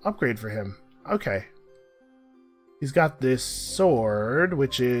upgrade for him. Okay. He's got this sword,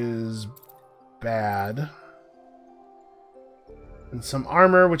 which is bad. And some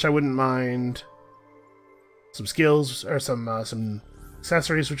armor, which I wouldn't mind. Some skills, or some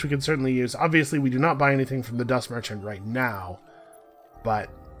accessories, which we can certainly use. Obviously, we do not buy anything from the Dust Merchant right now. But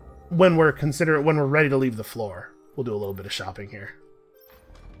when we're ready to leave the floor, we'll do a little bit of shopping here.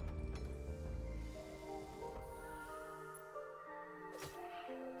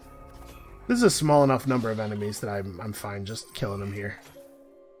 This is a small enough number of enemies that I'm fine just killing them here.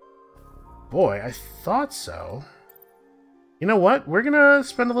 Boy, I thought so. You know what? We're gonna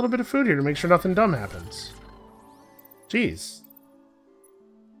spend a little bit of food here to make sure nothing dumb happens. Jeez.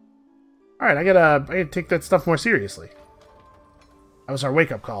 Alright, I gotta take that stuff more seriously. That was our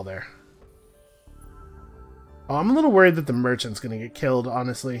wake-up call there. Oh, I'm a little worried that the merchant's gonna get killed,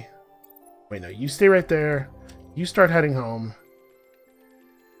 honestly. Wait, no, you stay right there. You start heading home.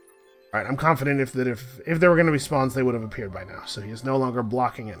 Alright, I'm confident if there were gonna be spawns, they would have appeared by now, so he is no longer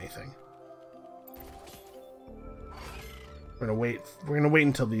blocking anything. We're gonna wait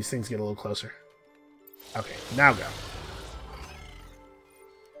until these things get a little closer. Okay, now go.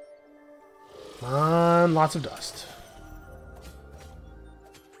 Come on, lots of dust.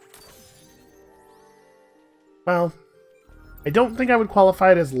 Well, I don't think I would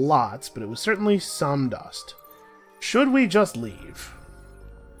qualify it as lots, but it was certainly some dust. Should we just leave?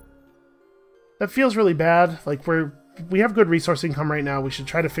 That feels really bad. Like, we have good resource income right now. We should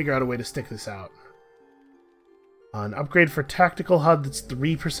try to figure out a way to stick this out. An upgrade for tactical HUD that's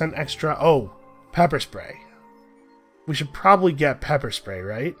 3% extra. Oh, pepper spray. We should probably get pepper spray,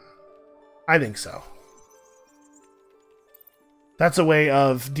 right? I think so. That's a way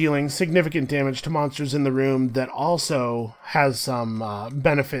of dealing significant damage to monsters in the room that also has some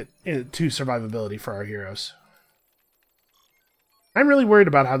benefit to survivability for our heroes. I'm really worried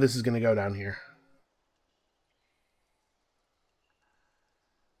about how this is going to go down here.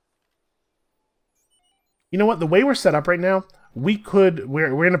 You know what? The way we're set up right now,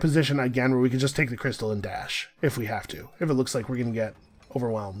 we're in a position again where we could just take the crystal and dash if we have to. If it looks like we're going to get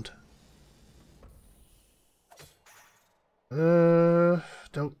overwhelmed.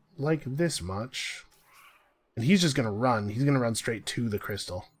 Don't like this much. And he's just going to run. He's going to run straight to the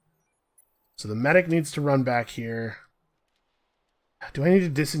crystal. So the medic needs to run back here. Do I need to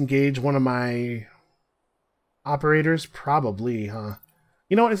disengage one of my operators? Probably, huh?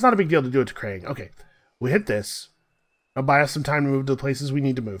 You know what? It's not a big deal to do it to Krang. Okay. We hit this. It'll buy us some time to move to the places we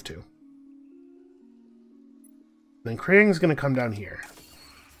need to move to. Then Krang's going to come down here.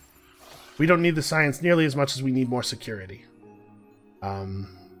 We don't need the science nearly as much as we need more security.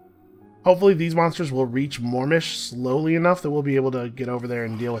 Hopefully these monsters will reach Mormish slowly enough that we'll be able to get over there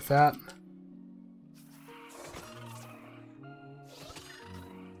and deal with that.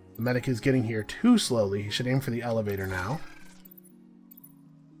 The medic is getting here too slowly. He should aim for the elevator now.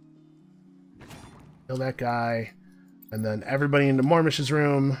 Kill that guy, and then everybody into Mormish's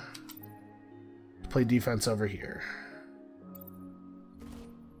room to play defense over here.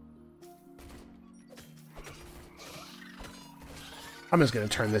 I'm just going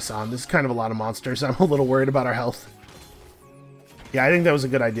to turn this on. This is kind of a lot of monsters. I'm a little worried about our health. Yeah, I think that was a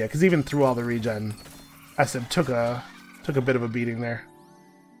good idea, because even through all the regen, Esib took a bit of a beating there.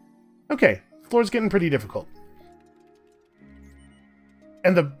 Okay, floor's getting pretty difficult.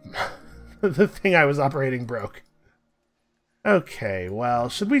 And the thing I was operating broke. Okay, well,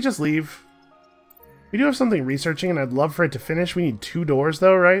 should we just leave? We do have something researching, and I'd love for it to finish. We need 2 doors,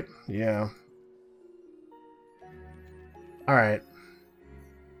 though, right? Yeah. Alright.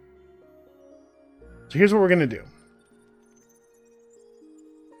 So here's what we're going to do.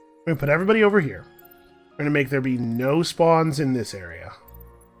 We're going to put everybody over here. We're going to make there be no spawns in this area.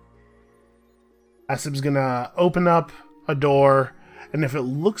 Asib's going to open up a door. And if it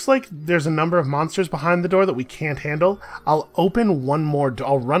looks like there's a number of monsters behind the door that we can't handle, I'll open one more door.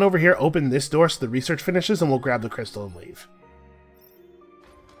 I'll run over here, open this door so the research finishes, and we'll grab the crystal and leave.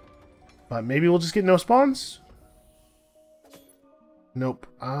 But maybe we'll just get no spawns? Nope.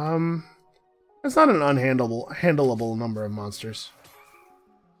 That's not an handleable number of monsters.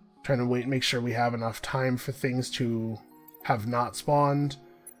 Trying to make sure we have enough time for things to have not spawned.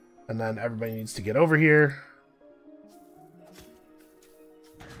 And then everybody needs to get over here.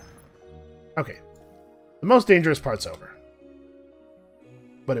 Okay, the most dangerous part's over.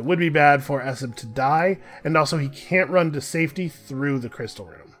 But it would be bad for Esib to die, and also he can't run to safety through the crystal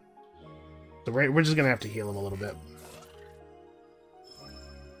room. So we're just going to have to heal him a little bit.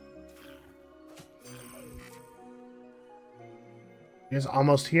 He's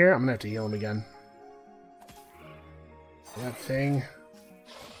almost here. I'm gonna have to heal him again. That thing.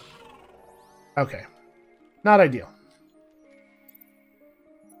 Okay. Not ideal.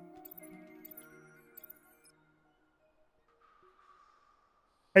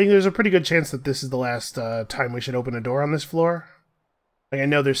 I think there's a pretty good chance that this is the last time we should open a door on this floor. Like, I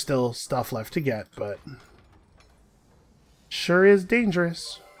know there's still stuff left to get, but... sure is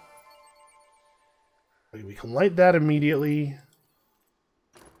dangerous. We can light that immediately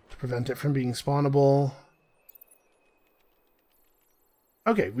to prevent it from being spawnable.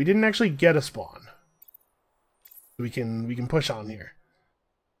 Okay, we didn't actually get a spawn. We can push on here.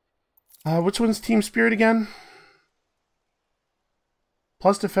 Which one's Team Spirit again?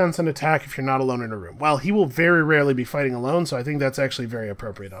 Plus defense and attack if you're not alone in a room. Well, he will very rarely be fighting alone, so I think that's actually very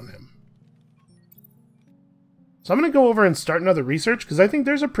appropriate on him. So I'm going to go over and start another research, because I think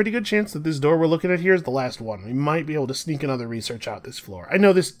there's a pretty good chance that this door we're looking at here is the last one. We might be able to sneak another research out this floor. I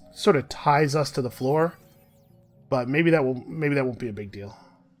know this sort of ties us to the floor, but maybe that won't be a big deal.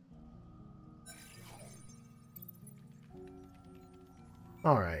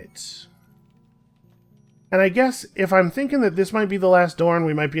 Alright. And I guess if I'm thinking that this might be the last door and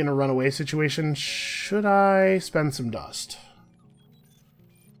we might be in a runaway situation, should I spend some dust?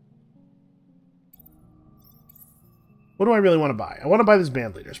 What do I really want to buy? I want to buy this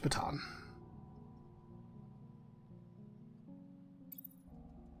band leader's baton.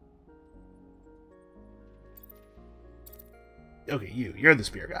 Okay, you're the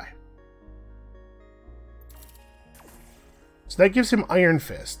spear guy. So that gives him Iron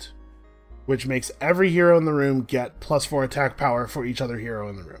Fist, which makes every hero in the room get +4 attack power for each other hero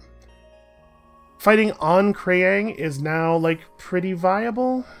in the room. Fighting on Krayang is now, like, pretty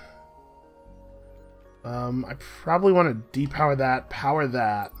viable. I probably want to depower that, power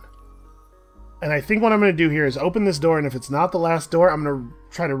that. And I think what I'm going to do here is open this door, and if it's not the last door, I'm going to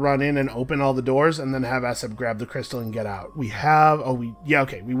try to run in and open all the doors, and then have Eseb grab the crystal and get out. We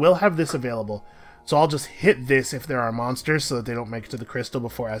will have this available. So I'll just hit this if there are monsters so that they don't make it to the crystal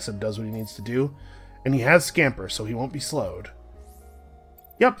before Eseb does what he needs to do. And he has Scamper, so he won't be slowed.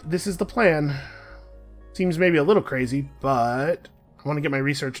 Yep, this is the plan. Seems maybe a little crazy, but I want to get my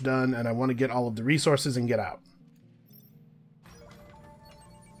research done, and I want to get all of the resources and get out.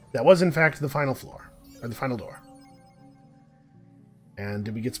 That was, in fact, the final floor, or the final door. And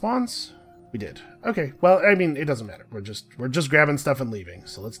did we get spawns? We did. Okay, well, I mean, it doesn't matter. We're just grabbing stuff and leaving,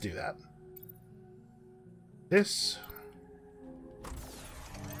 so let's do that. This.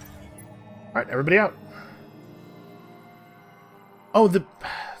 Alright, everybody out. Oh, the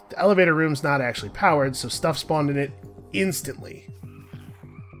elevator room's not actually powered, so stuff spawned in it instantly.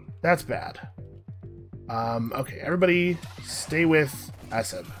 That's bad. Okay, everybody stay with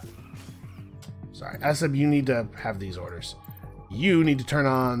Eseb. Sorry, Eseb, you need to have these orders. You need to turn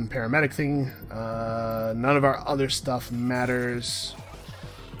on paramedic thing. None of our other stuff matters.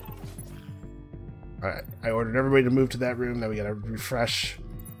 Alright, I ordered everybody to move to that room, then we gotta refresh.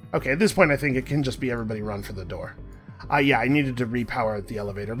 Okay, at this point I think it can just be everybody run for the door. Yeah, I needed to repower the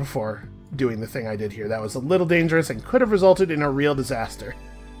elevator before doing the thing I did here. That was a little dangerous and could have resulted in a real disaster.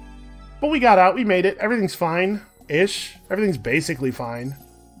 But we got out, we made it, everything's fine-ish. Everything's basically fine.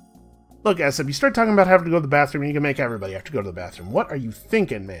 Look, Eseb, you start talking about having to go to the bathroom and you can make everybody have to go to the bathroom. What are you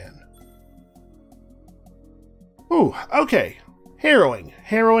thinking, man? Ooh, okay. Harrowing.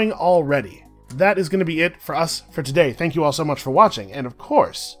 Harrowing already. That is going to be it for us for today. Thank you all so much for watching. And of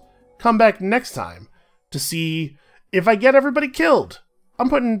course, come back next time to see if I get everybody killed. I'm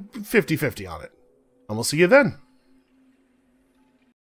putting 50-50 on it. And we'll see you then.